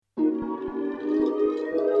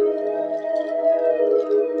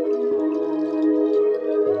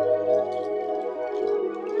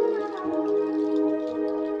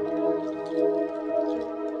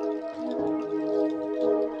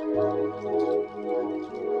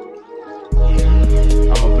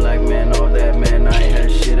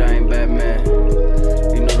shit, I ain't Batman.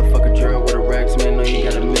 You know the fucking drill with the racks, man. Know you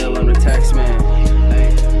got a meal, I'm the tax man.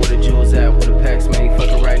 Ay, where the jewels at, where the packs, man. You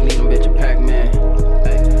fucking right, need them, bitch, a pack man.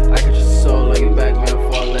 Ay, I can just soul like your back, man.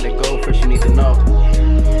 Before I let it go, first you need to know.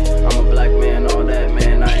 I'm a black man, all that,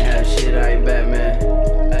 man. I ain't had shit, I ain't Batman.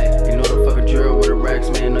 Ay, you know the fucking drill with the racks,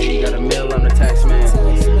 man. Know you got a meal, I'm the tax man.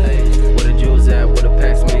 Ay, where the jewels at, where the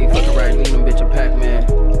packs, man. You fucking right, need them, bitch, a pack man.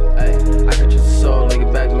 Ay, I can just soul like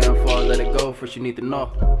your back, man. Before I let it go, first you need to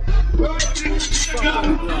know.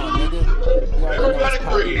 Everybody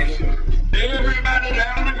breathe. Everybody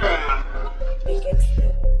down the ground.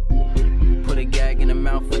 Put a gag in the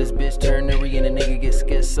mouth for this bitch, turn every and a nigga get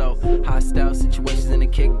schizo. Hostile situations in the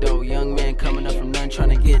kick though. Young man coming up from none trying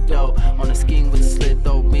to get dough. On the scheme with the slit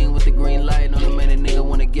though. Being with the green light on the man, a nigga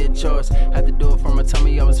wanna get yours. Had to do it for my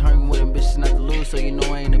tummy, I was hungry with them bitches not to lose, so you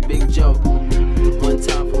know I ain't a big joke. One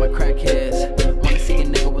time for my crackheads. Wanna see a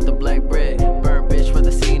nigga with the black bread. Bird bitch,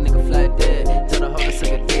 rather see a nigga flat dead. Tell the hoe to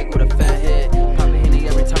suck a dick with a fat head. Pop a Henny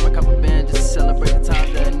every time I cop a band just to celebrate the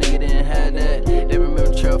times that a nigga didn't have that. They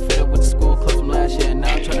remember trail fitted with the school clothes from last year, and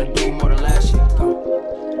now I'm trying to do more than last year.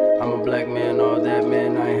 I'm a black man, all that,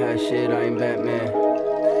 man. I ain't had shit, I ain't Batman.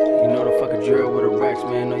 You know the fucking drill with the racks,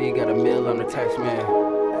 man. Know you got a meal, I'm the tax man.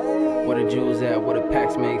 Where the jewels at, where the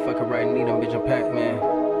packs, man. You fucking right, need them, bitch, I'm pack man.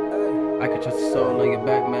 I can trust the soul on your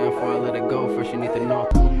back, man. Before I let it go, first you need to know.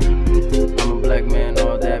 I'm a black man,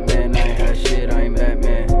 all that, man. I ain't had shit, I ain't Batman.